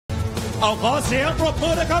เอาขอเสียงปรบมื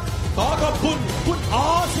อนะครับขอขอบคุณคุณอา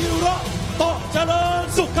ศิระต่อเจริญ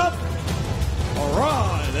สุขครับ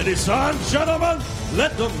Alright, ladies and gentlemen,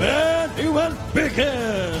 let the main event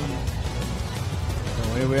begin. So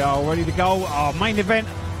here we are, ready to go. Our main event,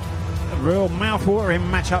 a real mouth-watering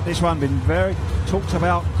matchup. This one been very talked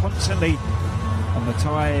about constantly on the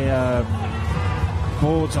Thai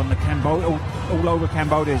boards on the Cambodia, all over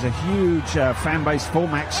Cambodia. There's a huge fan base,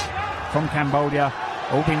 Formax from Cambodia.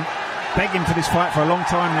 All been begging for this fight for a long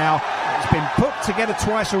time now. It's been put together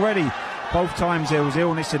twice already. Both times there was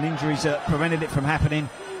illness and injuries that prevented it from happening.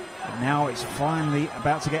 But now it's finally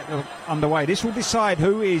about to get underway. This will decide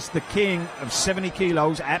who is the king of 70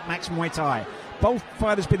 kilos at Max Muay Thai. Both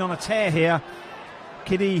fighters been on a tear here.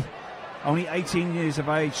 Kitti, only 18 years of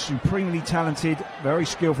age, supremely talented, very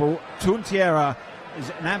skillful. Theara is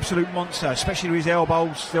an absolute monster, especially with his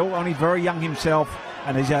elbows, still only very young himself,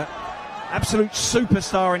 and he's an absolute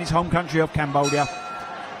superstar in his home country of Cambodia.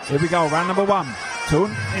 Here we go, round number one.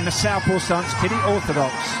 Thoeun in the southpaw stance, Kitti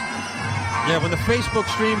orthodox. Yeah, when the Facebook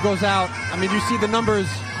stream goes out, I mean, you see the numbers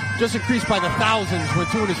just increase by the thousands when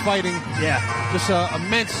Thoeun is fighting. Yeah. Just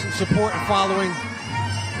immense support and following.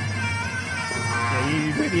 Yeah,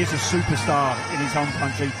 he really is a superstar in his home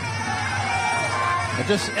country. And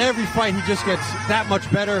just every fight, he just gets that much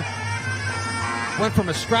better. Went from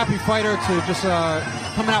a scrappy fighter to just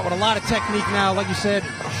coming out with a lot of technique now. Like you said,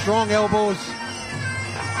 strong elbows.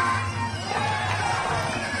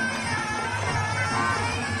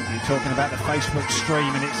 You're talking about the Facebook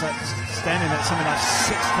stream, and it's like standing at something like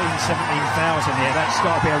 17,000 here. That's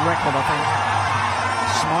got to be a record, I think.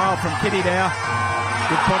 Smile from Kitti there.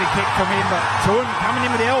 Good body kick from him, but Thoeun coming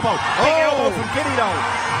in with the elbow. Big elbow from Kitti though.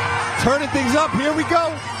 Turning things up, here we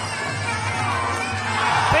go.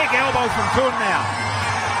 Big elbow from Thoeun now.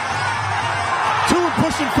 Thoeun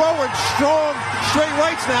pushing forward, strong, straight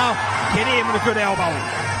rights now. Kitti in with a good elbow.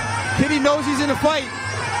 Kitti knows he's in a fight.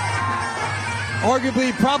 Arguably,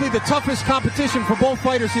 probably the toughest competition for both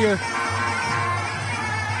fighters here.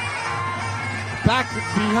 Back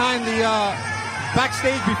behind the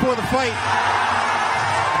backstage before the fight,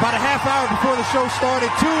 about a half hour before the show started,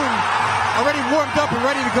 Thoeun already warmed up and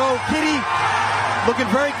ready to go. Kitti looking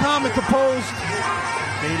very calm and composed.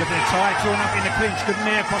 Kitti looking to tie Thoeun up in the clinch. Good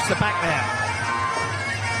knee across the back there.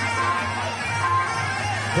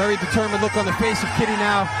 Very determined look on the face of Kitti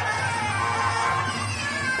now.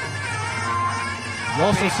 You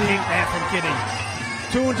also see there from Kitti.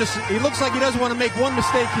 Thoeun he looks like he doesn't want to make one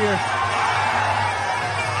mistake here.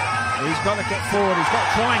 He's got to get forward. He's got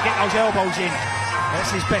to try and get those elbows in.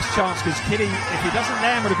 That's his best chance, because Kitti, if he doesn't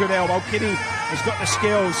land with a good elbow, Kitti has got the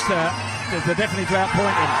skills to definitely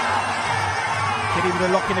outpoint him. Kitti with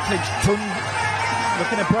a lock in the clinch. Thoeun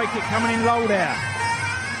looking to break it, coming in low there.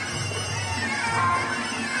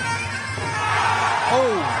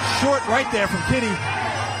 Oh, short right there from Kitti.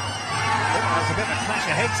 There's a bit of a clash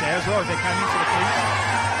of heads there as well as they came into the clinch.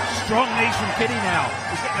 Strong knees from Kitti now.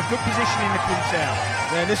 He's getting a good position in the clinch there.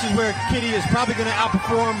 Yeah, this is where Kitti is probably going to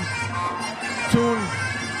outperform Thoeun.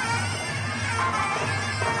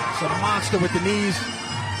 It's a monster with the knees.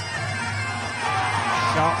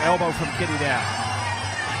 Sharp elbow from Kitti there.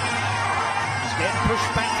 He's getting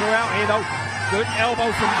pushed back throughout here though. Good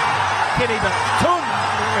elbow from Kitti, but Thoeun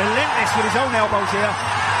relentless with his own elbows here.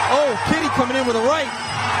 Oh, Kitti coming in with a right.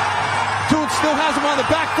 Thoeun still has him on the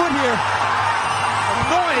back foot here. The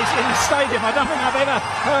noise in the stadium, I don't think I've ever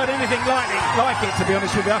heard anything like it, to be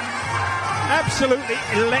honest with you. Absolutely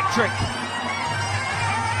electric.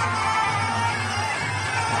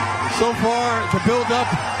 So far, the build-up,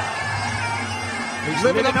 he's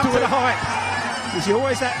living up to the hype. There's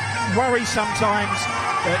always that worry sometimes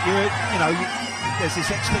that there's this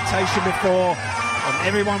expectation before, and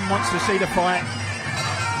everyone wants to see the fight.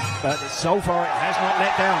 But so far, it has not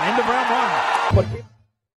let down. End of round one.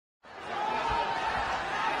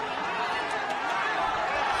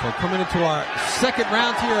 So coming into our second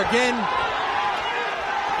round here again.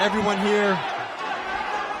 Everyone here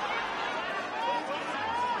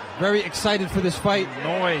very excited for this fight.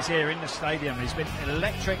 Noise here in the stadium. It's been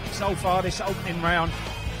electric so far this opening round.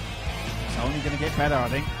 It's only going to get better, I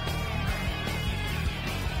think.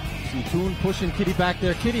 See Thoeun pushing Kitti back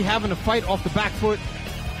there. Kitti having to fight off the back foot.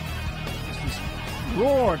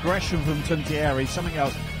 Raw aggression from Theara is something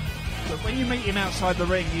else. But when you meet him outside the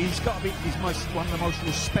ring, he's got to be one of the most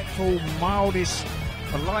respectful, mildest,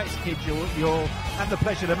 politest kids you'll have the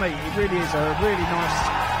pleasure to meet. He really is a really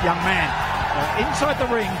nice young man. Inside the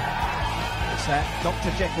ring, it's that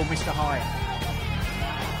Dr. Jekyll, Mr. Hyde.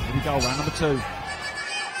 Here we go, round number two.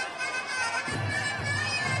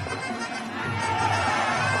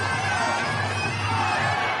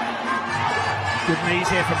 Good knees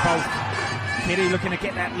here from both. Kitti looking to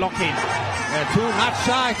get that lock in. Thoeun not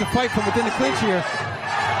shy to fight from within the clinch here.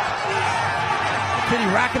 Kitti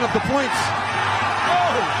racking up the points.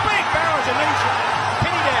 Oh, big barrage of knees.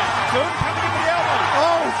 Kitti down. Thoeun coming in with the elbow.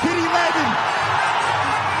 Oh, Kitti landing.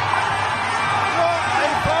 What a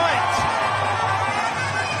fight.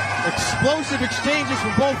 Explosive exchanges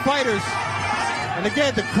from both fighters. And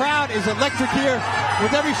again, the crowd is electric here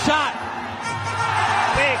with every shot.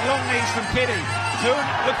 Big long knees from Kitti. Thoeun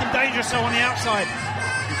looking dangerous though on the outside.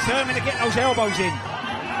 Determined to get those elbows in.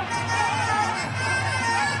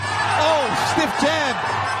 Oh, stiff jab.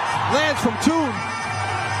 Lands from Thoeun.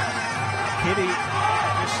 Kitti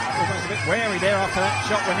just almost a bit wary there after that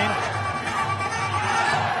shot went in.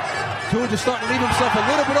 Thoeun just starting to leave himself a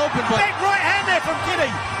little bit open, but... Big right hand there from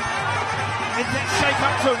Kitti. Didn't that shake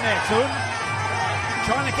up Thoeun there, Thoeun?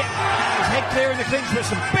 Trying to get his head clear in the clinch with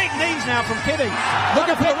some big knees now from Kitti.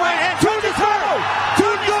 Looking for the right hand. Thoeun is hurt.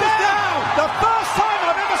 Thoeun goes down. The first time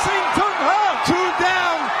I've ever seen Thoeun hurt. Thoeun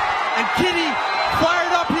down. And Kitti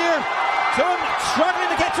fired up here. Thoeun struggling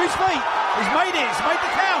to get to his feet. He's made it. He's made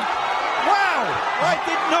the count. Wow. I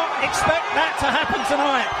did not expect that to happen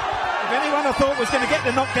tonight. If anyone I thought was going to get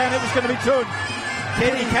the knockdown, it was going to be Thoeun.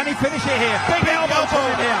 Kitti, can he finish it here? Big elbow from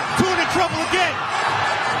him here. Thoeun in trouble again.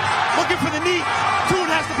 Looking for the knee. Thoeun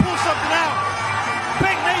has to pull something out.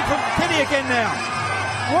 Big knee from Kitti again now.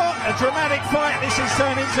 What a dramatic fight this has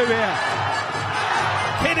turned into here.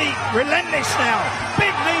 Kitti relentless now.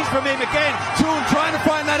 Big knees from him again. Thoeun trying to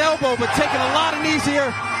find that elbow, but taking a lot of knees here.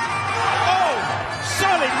 Oh,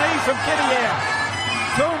 solid knees from Kitti here.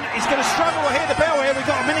 Thoeun is going to struggle to hear the bell here. We've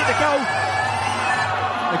got a minute to go.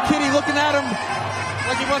 And Kitti looking at him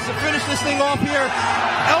like he wants to finish this thing off here.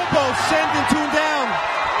 Elbow sending Thoeun down.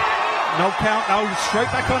 No count, no,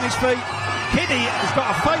 straight back on his feet. Kitti has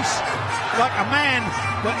got a face like a man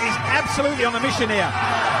that is absolutely on a mission here.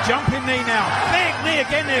 Jumping knee now. Big knee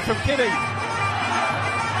again there from Kitti.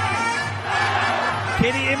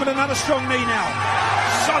 Kitti in with another strong knee now.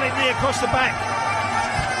 Solid knee across the back.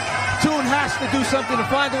 Thoeun has to do something to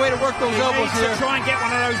find a way to work those elbows here. To try and get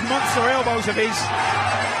one of those monster elbows of his.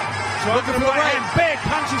 Looking for the right hand. Big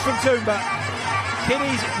punches from Thoeun, but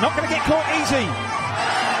Kitti's not going to get caught easy.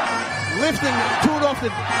 Lifting Thoeun off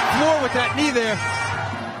the floor with that knee there.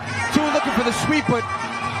 Thoeun looking for the sweep, but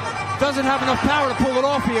doesn't have enough power to pull it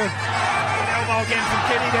off here. Good elbow again from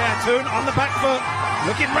Kitti there. Thoeun on the back foot.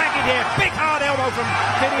 Looking ragged here. Big hard elbow from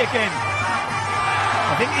Kitti again.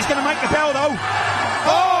 I think he's going to make the bell though.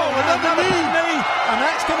 Oh, another knee. And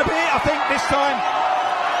that's going to be it, I think, this time.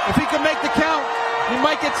 If he can make the count, he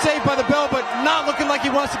might get saved by the bell, but not looking like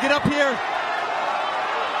he wants to get up here.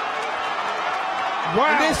 Wow.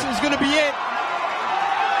 And this is going to be it.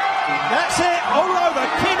 That's it, all over.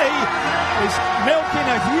 Kitti is milking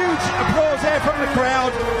a huge applause there from the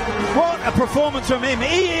crowd. What a performance from him.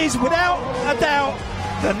 He is, without a doubt,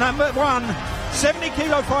 the number one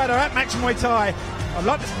 70-kilo fighter at Maximum Muay Thai. I'd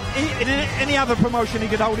like to, in any other promotion he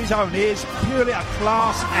could hold his own. He is purely a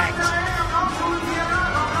class act.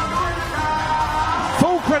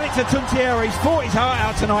 Full credit to Theara. He's fought his heart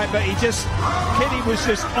out tonight, but Kitti was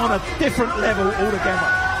just on a different level altogether.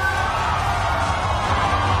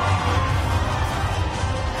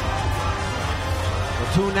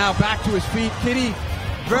 Thoeun now back to his feet. Kitti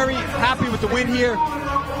very happy with the win here.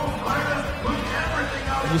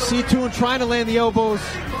 And you see Thoeun trying to land the elbows.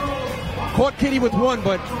 Caught Kitti with one,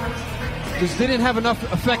 but just didn't have enough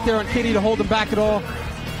effect there on Kitti to hold him back at all.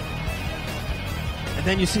 And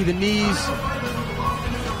then you see the knees.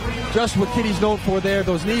 Just what Kitti's known for there,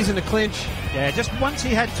 those knees in the clinch. Yeah, just once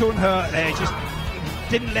he had Thoeun hurt there, just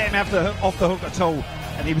didn't let him have off the hook at all.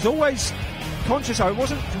 And he was always conscious of it. It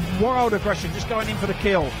wasn't wild aggression, just going in for the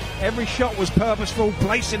kill. Every shot was purposeful,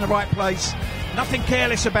 placed in the right place. Nothing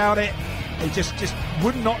careless about it. He just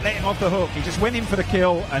would not let him off the hook. He just went in for the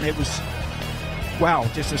kill, and it was, wow,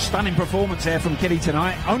 just a stunning performance there from Kitti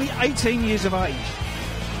tonight. Only 18 years of age.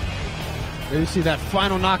 There you see that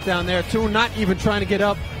final knockdown there. Thoeun not even trying to get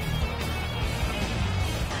up.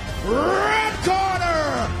 Red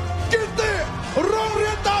corner, Kitti โรงเรี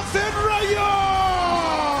ยนตักสินระยอ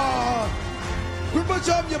งคุณผู้ช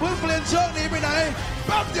มอย่าเพิ่งเปลี่ยนช่องนี้ไปไหนแ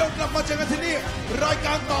ป๊บเดียวกลับมาเจอกันที่นี่รายก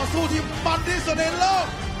ารต่อสู้ที่มันที่สุดในโลก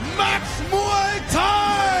Max Muay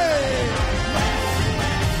Thai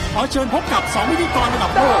ขอเชิญพบกับ2พิธีกรระดั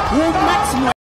บโลกวง Max Muay